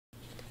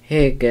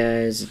Hey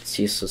guys, it's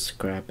Useless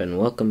Scrap and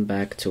welcome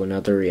back to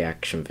another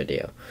reaction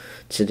video.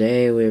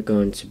 Today we're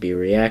going to be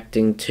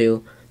reacting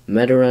to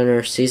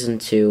MetaRunner Season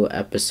 2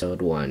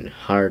 Episode 1,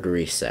 Hard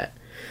Reset.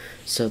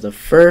 So the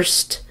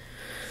first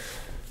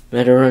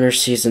MetaRunner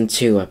Season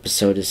 2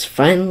 episode is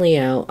finally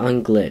out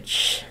on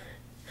Glitch.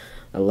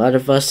 A lot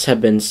of us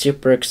have been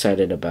super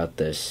excited about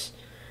this.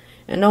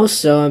 And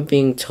also I'm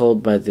being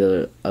told by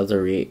the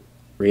other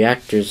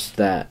reactors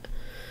that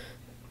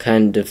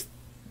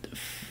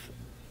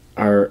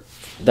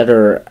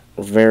are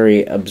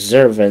very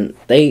observant,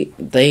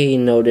 they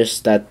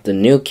noticed that the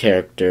new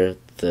character,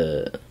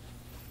 the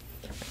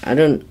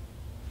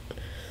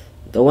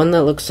one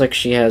that looks like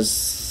she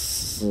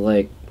has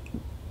like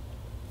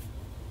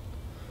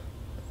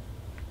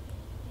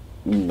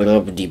blah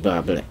blah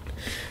blah blah.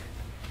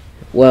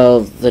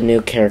 Well, the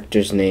new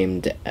character's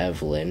named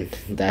Evelyn.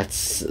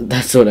 That's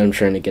what I'm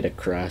trying to get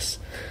across.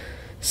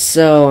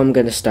 So I'm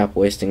gonna stop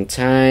wasting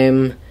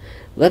time.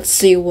 Let's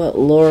see what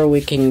lore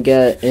we can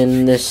get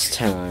in this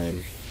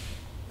time.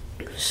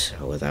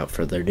 So without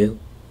further ado,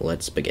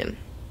 let's begin.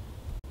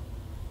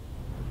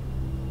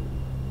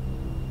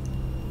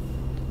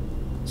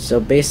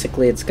 So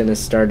basically it's gonna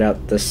start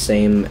out the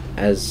same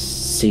as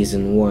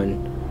Season 1,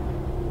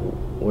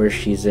 where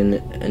she's in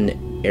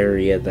an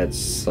area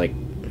that's like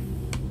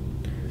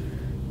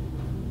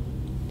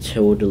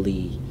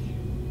totally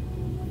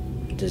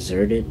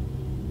deserted.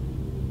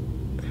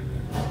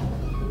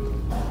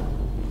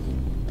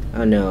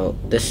 Oh no,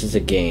 this is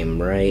a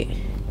game, right?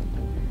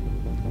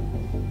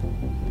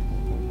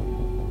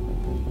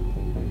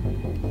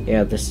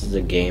 Yeah, this is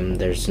a game.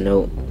 There's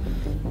no...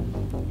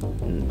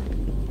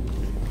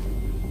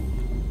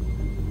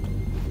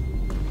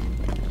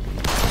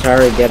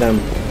 Sorry, get him.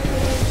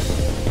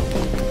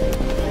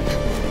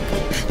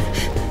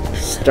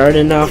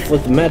 Starting off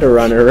with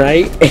MetaRunner,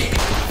 right?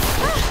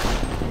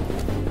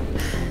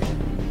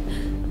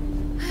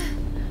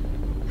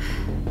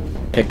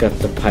 Pick up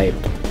the pipe.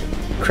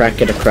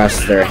 Crack it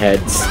across their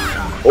heads.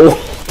 Oh!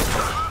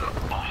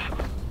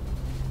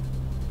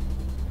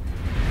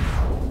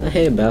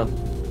 Hey, Belle.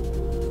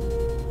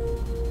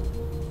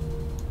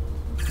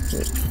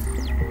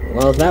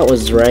 Well, that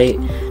was right.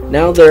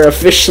 Now they're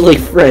officially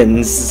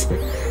friends.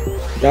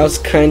 That was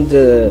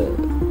kinda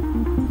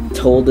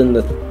told in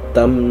the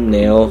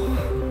thumbnail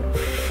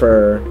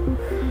for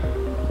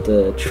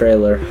the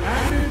trailer.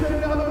 And it's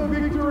another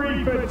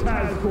victory for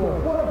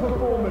Tazcorp. What a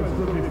performance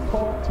from this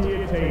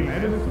top-tier team,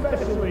 and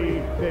especially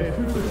their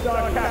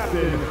superstar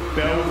captain,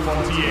 Belle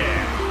Fontier.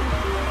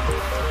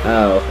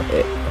 Oh,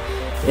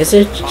 is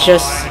it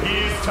just... And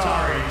here's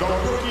Tari, the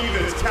rookie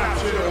that's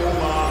captured all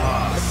our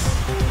hearts.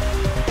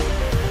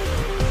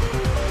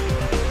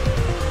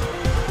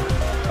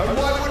 And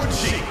why wouldn't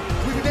she?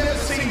 We've never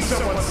seen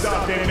someone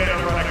start their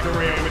MetaRunner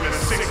career with a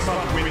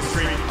 6-month win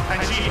streak,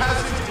 and she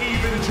hasn't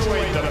even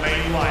joined the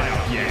main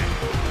lineup yet.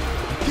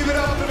 Give it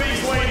up for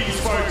these ladies,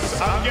 folks.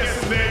 I'm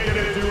guessing they're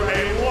gonna do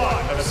a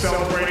lot of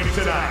celebrating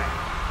tonight.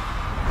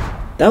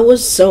 That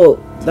was so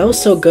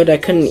good. I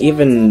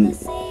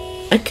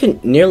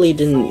nearly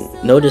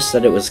didn't notice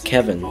that it was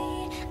Kevin.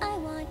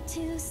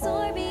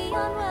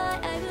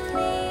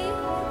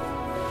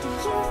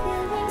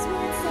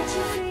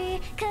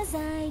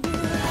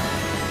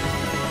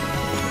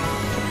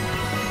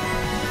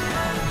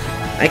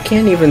 I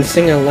can't even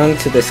sing along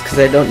to this because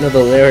I don't know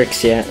the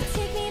lyrics yet.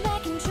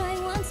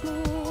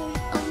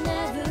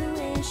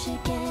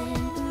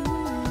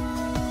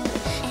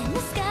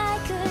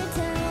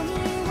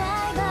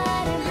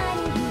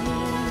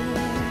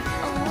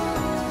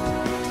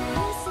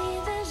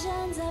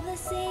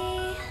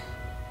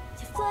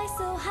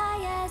 So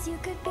high as you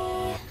could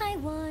be, I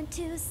want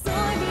to soar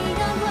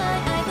beyond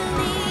what I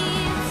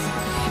believe,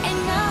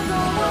 and I'll go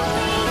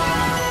only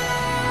up,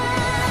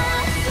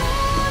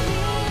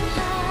 soaring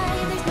high.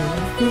 There's no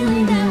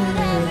feeling that will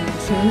ever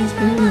change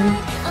my mind.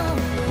 I'm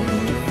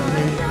looking for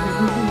knowing that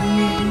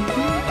I am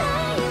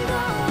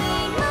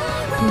going my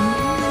way.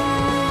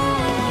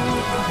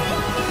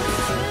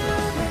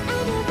 I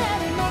do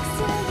better next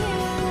to you,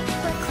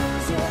 but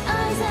close your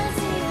eyes and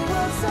see the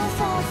world so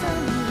far from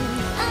me.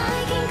 I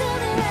can go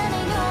there.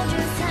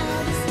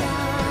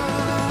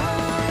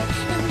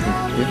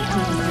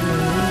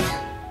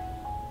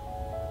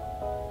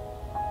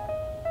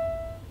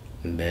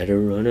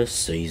 MetaRunner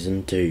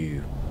Season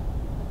 2.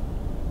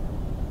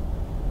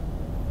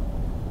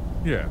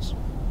 Yes.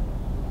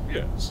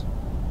 Yes.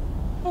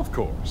 Of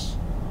course.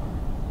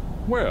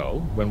 Well,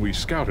 when we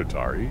scouted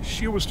Tari,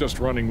 she was just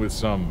running with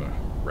some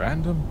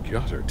random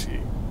gutter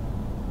team.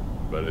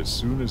 But as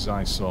soon as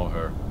I saw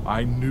her,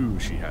 I knew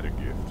she had a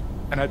gift.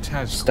 And at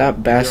Tazcorp,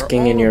 Stop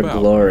basking in your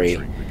glory.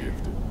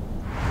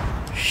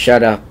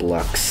 Shut up,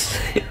 Lux.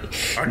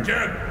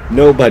 Again!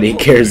 Nobody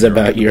cares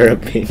about your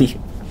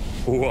opinion.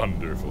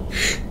 Wonderful.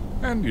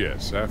 And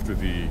yes, after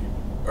the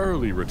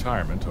early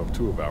retirement of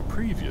 2 of our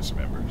previous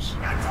members,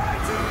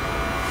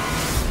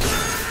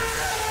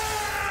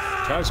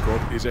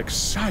 Tazcorp is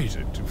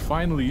excited to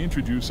finally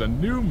introduce a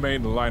new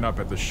main lineup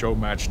at the show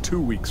match 2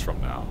 weeks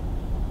from now.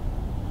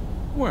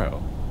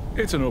 Well,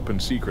 It's an open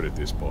secret at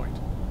this point.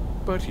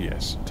 But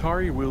yes,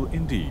 Tari will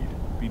indeed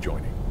be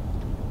joining.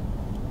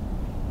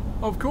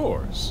 Of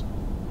course.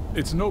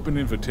 It's an open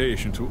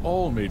invitation to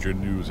all major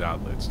news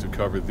outlets to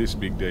cover this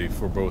big day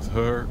for both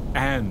her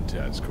and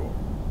Tazcore.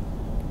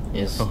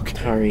 Is Okay.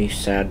 Tari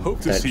sad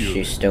Hope to that see you she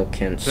later. still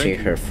can't see Thank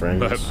you. her friends?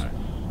 Bye-bye.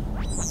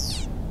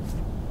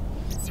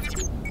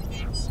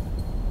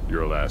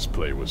 Your last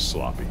play was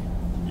sloppy.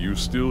 You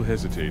still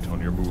hesitate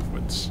on your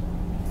movements.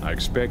 I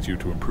expect you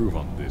to improve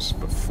on this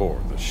before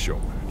the show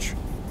match.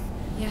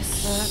 Yes,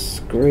 sir.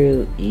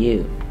 Screw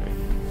you.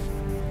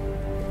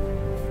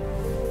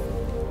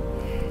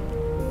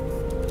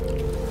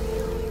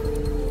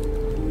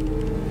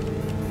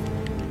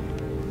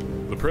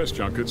 The press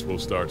junkets will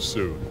start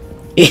soon.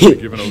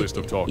 Given a list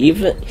of talking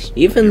even points.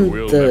 even You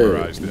will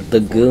memorize them the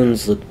beforehand.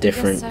 goons look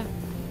different. Yes, sir.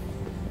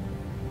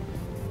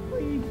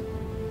 Please,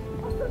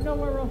 I've got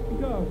nowhere else to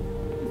go.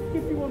 Just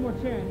give me one more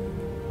chance.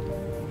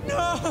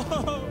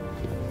 No!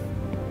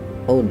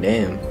 Oh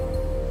damn.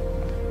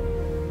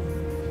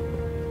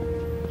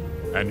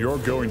 And you're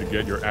going to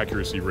get your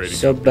accuracy rating.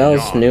 So Belle's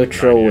beyond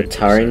neutral with 98%.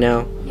 Tari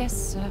now? Yes,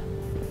 sir.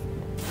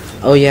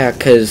 Oh yeah,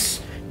 cause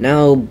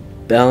now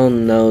Belle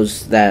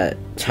knows that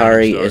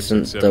Tari Starts at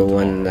isn't 7 the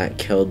one tomorrow. that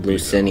killed Be there on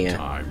Lucinia.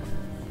 time.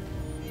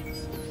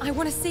 I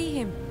want to see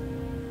him.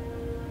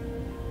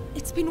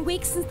 It's been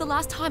weeks since the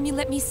last time you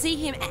let me see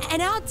him, and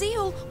our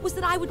deal was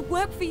that I would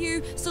work for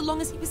you so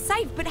long as he was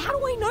safe. But how do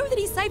I know that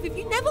he's safe if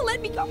you never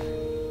let me go?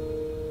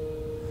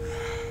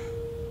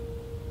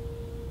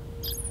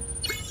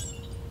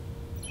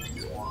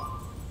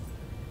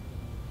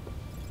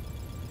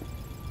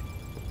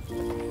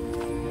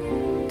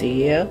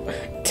 Dear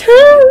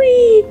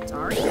Tari!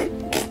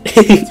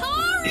 Sorry.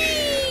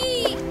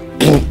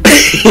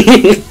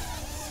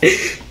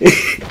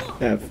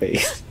 That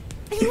face.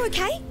 Are you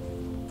okay?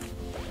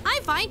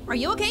 I'm fine. Are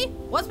you okay?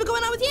 What's been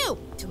going on with you?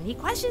 Too many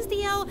questions,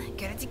 Theo.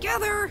 Get it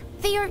together.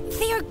 Theo,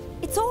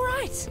 it's all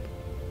right.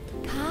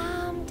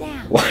 Calm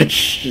down.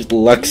 Watch,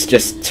 Lux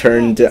just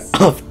turned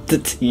off the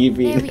There we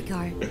TV.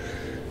 go.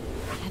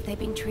 Have they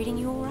been treating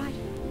you all right?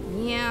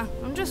 Yeah,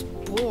 I'm just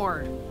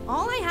bored.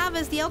 All I have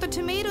is the Elder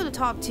Tomato to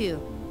talk to.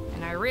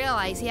 And I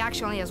realize he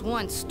actually has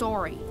one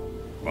story.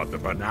 But the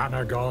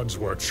banana gods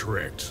were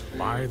tricked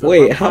by the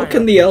Wait, how papaya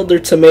can the people, Elder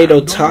Tomato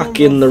and talk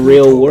all in the of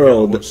real Fruitovia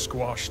world? was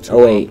squashed to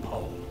Oh wait, a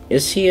pulp.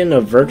 is he in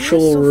a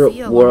virtual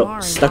Sophia, Lamar, world,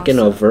 and stuck in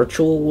a Elsa.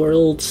 virtual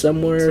world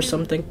somewhere or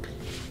something?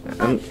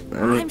 I'm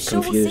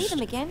sure we'll see confused. them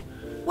again.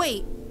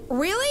 Wait,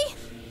 really?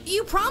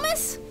 You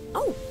promise?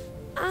 Oh,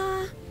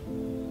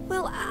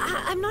 well,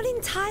 I'm not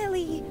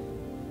entirely...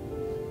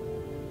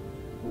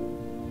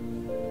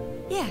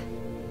 Yeah,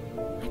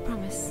 I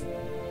promise.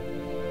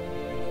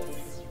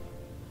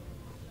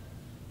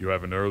 You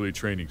have an early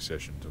training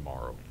session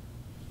tomorrow.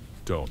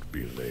 Don't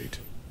be late.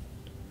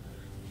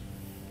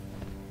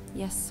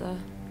 Yes, sir.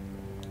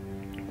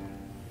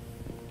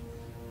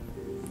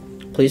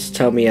 Please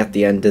tell me at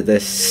the end of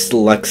this,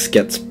 Lux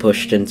gets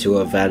pushed into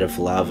a vat of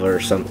lava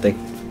or something.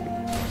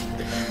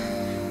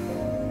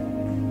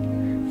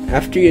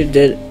 After you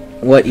did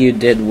what you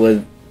did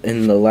with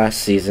in the last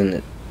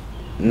season,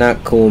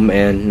 not cool,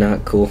 man,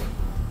 not cool.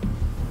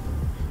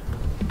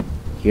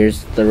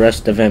 Here's the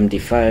rest of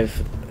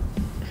MD5.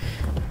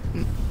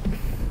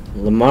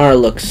 Lamar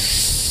looks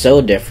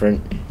so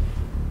different.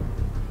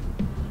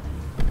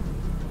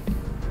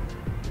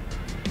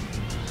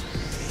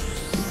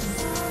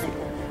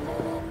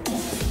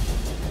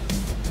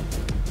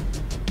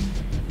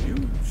 You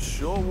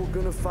sure we're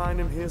gonna find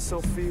him here,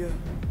 Sophia?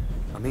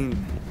 I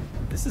mean,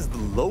 this is the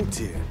low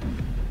tier.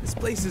 This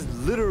place is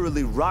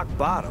literally rock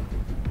bottom.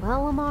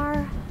 Well,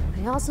 Lamar,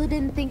 I also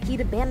didn't think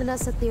he'd abandon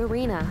us at the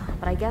arena,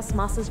 but I guess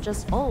Moss is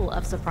just full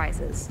of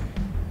surprises.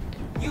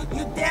 You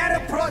dare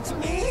approach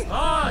me?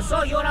 Oh,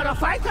 so you're not a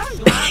fighter?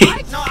 You wanna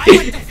fight? No, I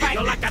want to fight.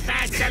 You're like a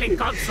bad-selling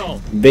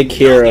console. Big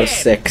Hero Okay,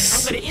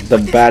 6, I'm gonna input the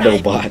this battle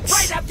guy bots.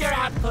 Right up your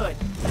output.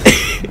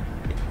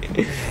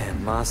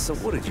 Man,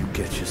 Masa, what did you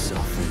get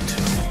yourself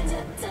into?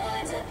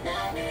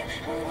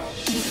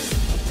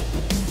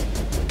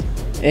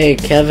 Hey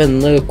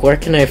Kevin, Luke, where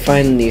can I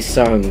find these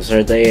songs?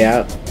 Are they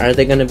out? Are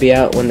they gonna be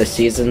out when the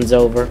season's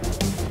over?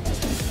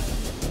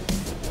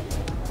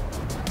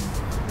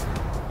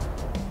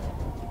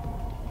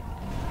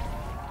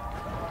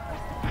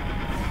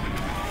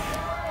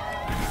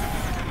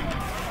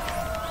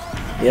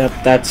 Yep,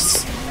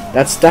 that's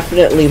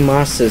definitely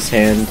Moss's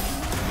hand.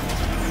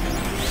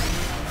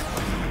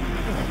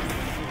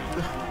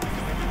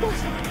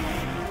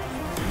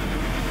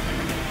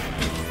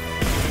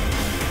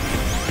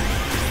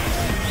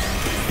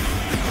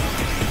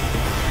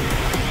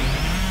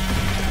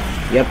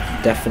 Yep,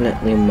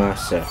 definitely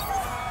Massa.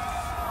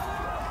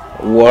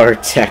 War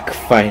tech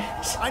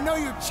fighters. I know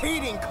you're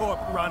cheating, Corp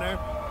Runner.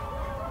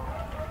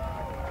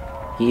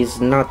 He's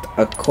not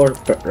a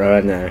corporate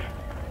runner.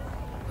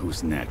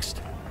 Who's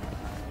next?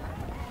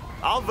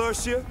 I'll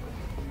verse you.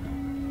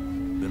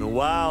 Been a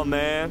while,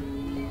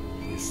 man.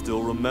 You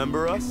still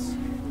remember us?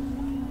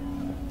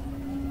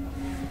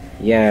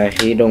 Yeah,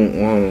 he don't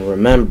want to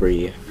remember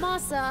you.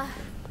 Masa,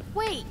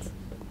 Wait!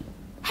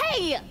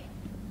 Hey!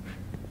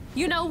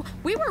 You know,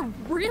 we were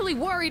really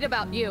worried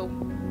about you.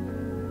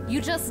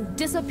 You just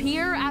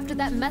disappear after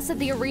that mess at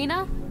the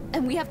arena,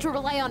 and we have to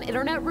rely on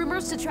internet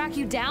rumors to track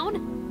you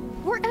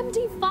down? We're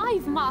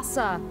MD5,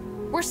 Masa.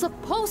 We're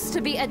supposed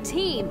to be a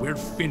team. We're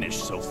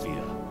finished,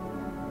 Sophia.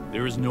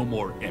 There is no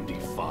more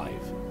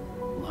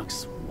MD5.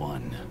 Lux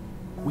won.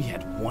 We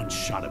had one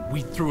shot at it.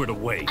 We threw it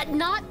away.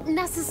 Not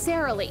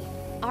necessarily.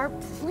 Our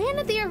plan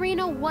at the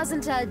arena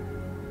wasn't a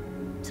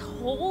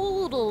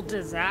total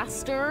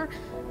disaster.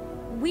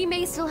 We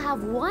may still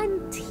have one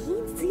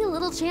teensy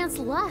little chance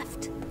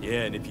left.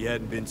 Yeah, and if you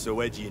hadn't been so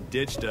edgy and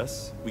ditched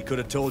us, we could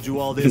have told you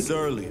all this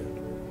earlier.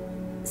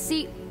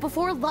 See,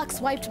 before Lux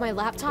wiped my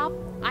laptop,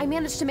 I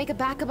managed to make a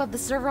backup of the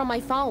server on my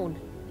phone.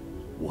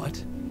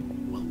 What?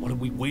 Well, what are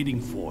we waiting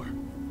for?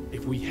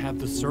 If we have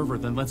the server,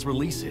 then let's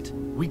release it.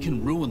 We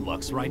can ruin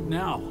Lux right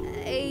now.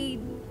 I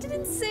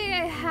didn't say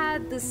I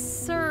had the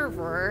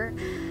server.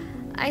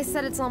 I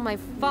said it's on my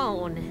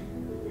phone.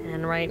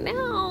 And right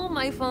now,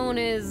 my phone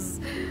is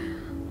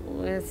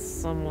with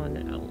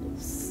someone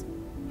else.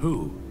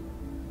 Who?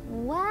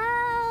 Well...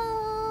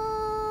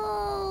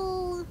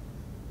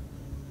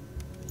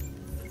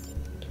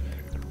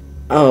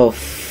 Oh,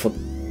 for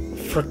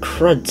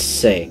crud's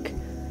sake.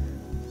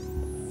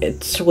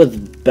 It's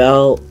with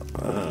Belle.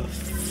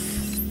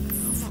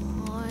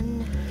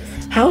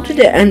 How did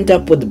it end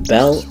up with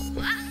Belle?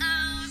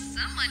 Uh-oh,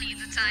 someone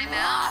needs a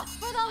timeout.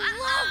 For the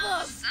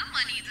love of...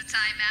 Someone needs a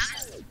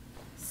timeout.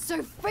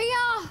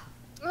 Sophia!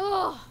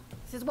 Ugh,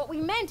 this is what we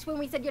meant when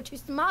we said you're too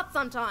smart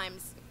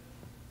sometimes.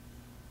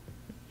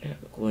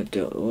 What?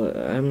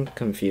 I'm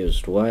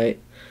confused. Why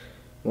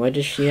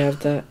does she have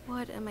that?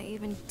 What am I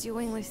even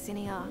doing,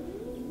 Lucinia?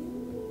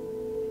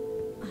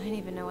 I don't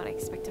even know what I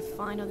expect to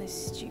find on this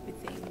stupid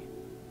thing.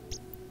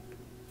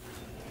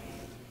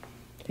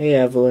 Hey,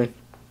 Evelyn.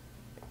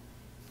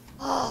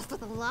 Oh, for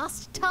the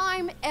last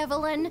time,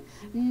 Evelyn,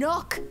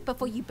 knock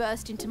before you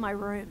burst into my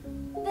room.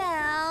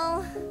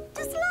 Belle,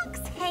 does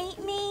Lux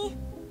hate me?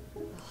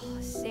 Oh,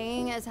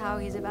 seeing as how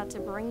he's about to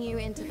bring you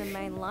into the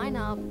main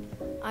lineup,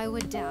 I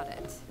would doubt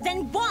it.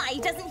 Then why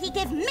doesn't he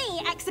give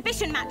me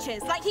exhibition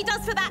matches like he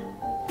does for that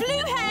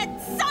blue-haired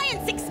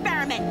science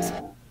experiment?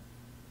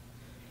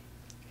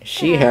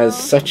 She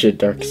has such a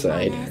dark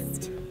side.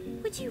 Honest.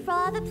 Would you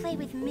rather play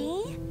with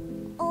me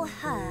or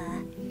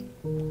her?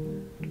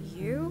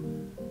 You?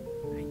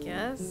 I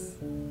guess.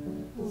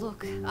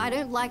 Look, I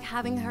don't like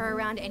having her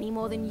around any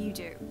more than you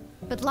do.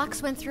 But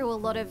Lux went through a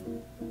lot of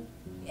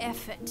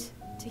effort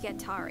to get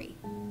Tari.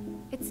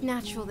 It's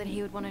natural that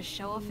he would want to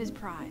show off his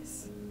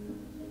prize.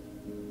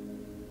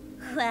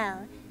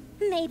 Well,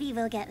 maybe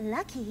we'll get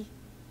lucky.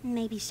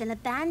 Maybe she'll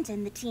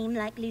abandon the team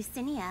like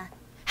Lucinia.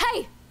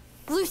 Hey!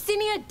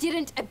 Lucinia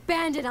didn't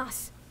abandon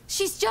us.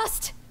 She's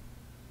just...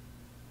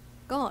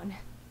 gone.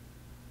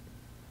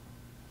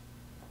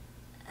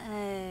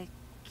 Okay...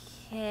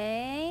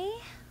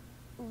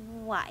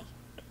 Why?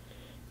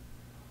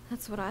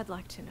 That's what I'd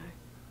like to know.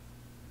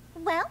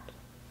 Well,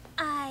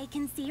 I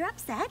can see you're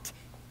upset.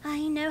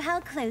 I know how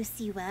close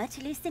you were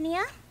to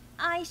Lucinia.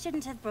 I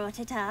shouldn't have brought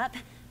it up.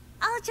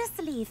 I'll just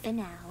leave for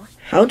now.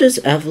 How does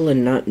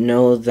Evelyn not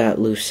know that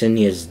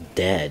Lucinia's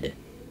dead?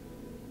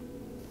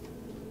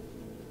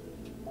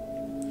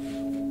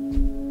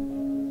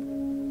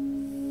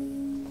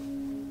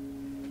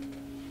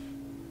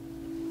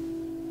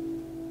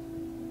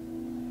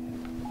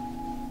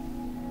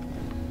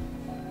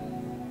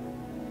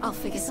 I'll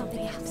figure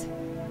something out.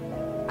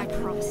 I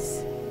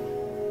promise.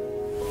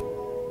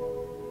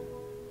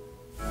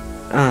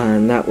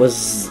 And that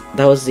was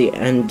the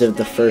end of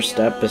the first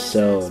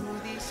episode.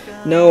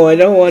 No, I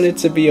don't want it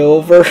to be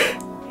over.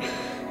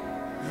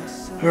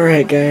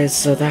 Alright guys,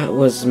 so that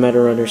was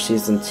Metarunner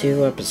Season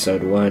 2,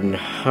 Episode 1,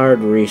 Hard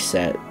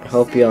Reset.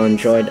 Hope you all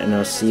enjoyed, and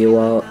I'll see you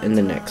all in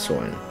the next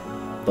one.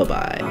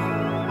 Bye-bye.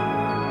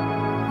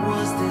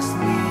 Was this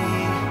me?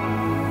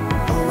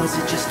 Or was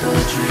it just a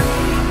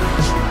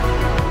dream?